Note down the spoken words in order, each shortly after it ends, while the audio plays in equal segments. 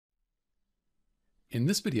In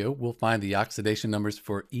this video, we'll find the oxidation numbers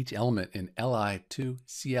for each element in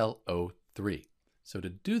Li2ClO3. So to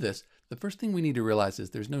do this, the first thing we need to realize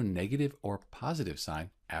is there's no negative or positive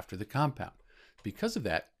sign after the compound. Because of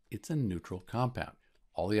that, it's a neutral compound.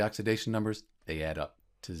 All the oxidation numbers, they add up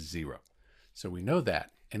to 0. So we know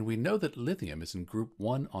that, and we know that lithium is in group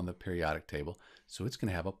 1 on the periodic table, so it's going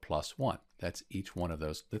to have a +1. That's each one of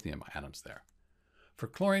those lithium atoms there. For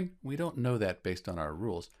chlorine, we don't know that based on our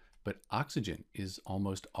rules, but oxygen is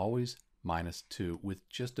almost always -2 with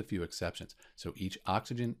just a few exceptions. So each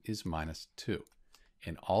oxygen is -2.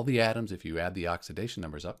 And all the atoms, if you add the oxidation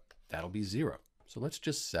numbers up, that'll be 0. So let's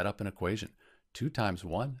just set up an equation. 2 times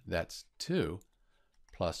 1, that's 2,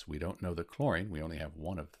 plus we don't know the chlorine, we only have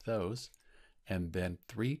one of those, and then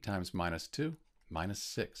 3 times -2,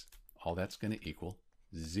 -6. All that's going to equal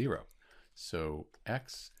 0. So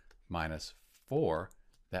x minus 4,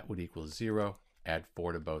 that would equal 0. Add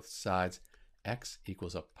 4 to both sides. X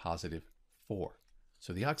equals a +4.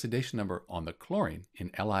 So the oxidation number on the chlorine in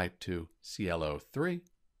Li2ClO3,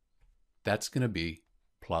 that's going to be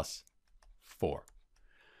 +4.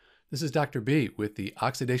 This is Dr. B with the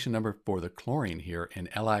oxidation number for the chlorine here in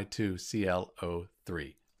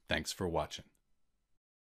Li2ClO3. Thanks for watching.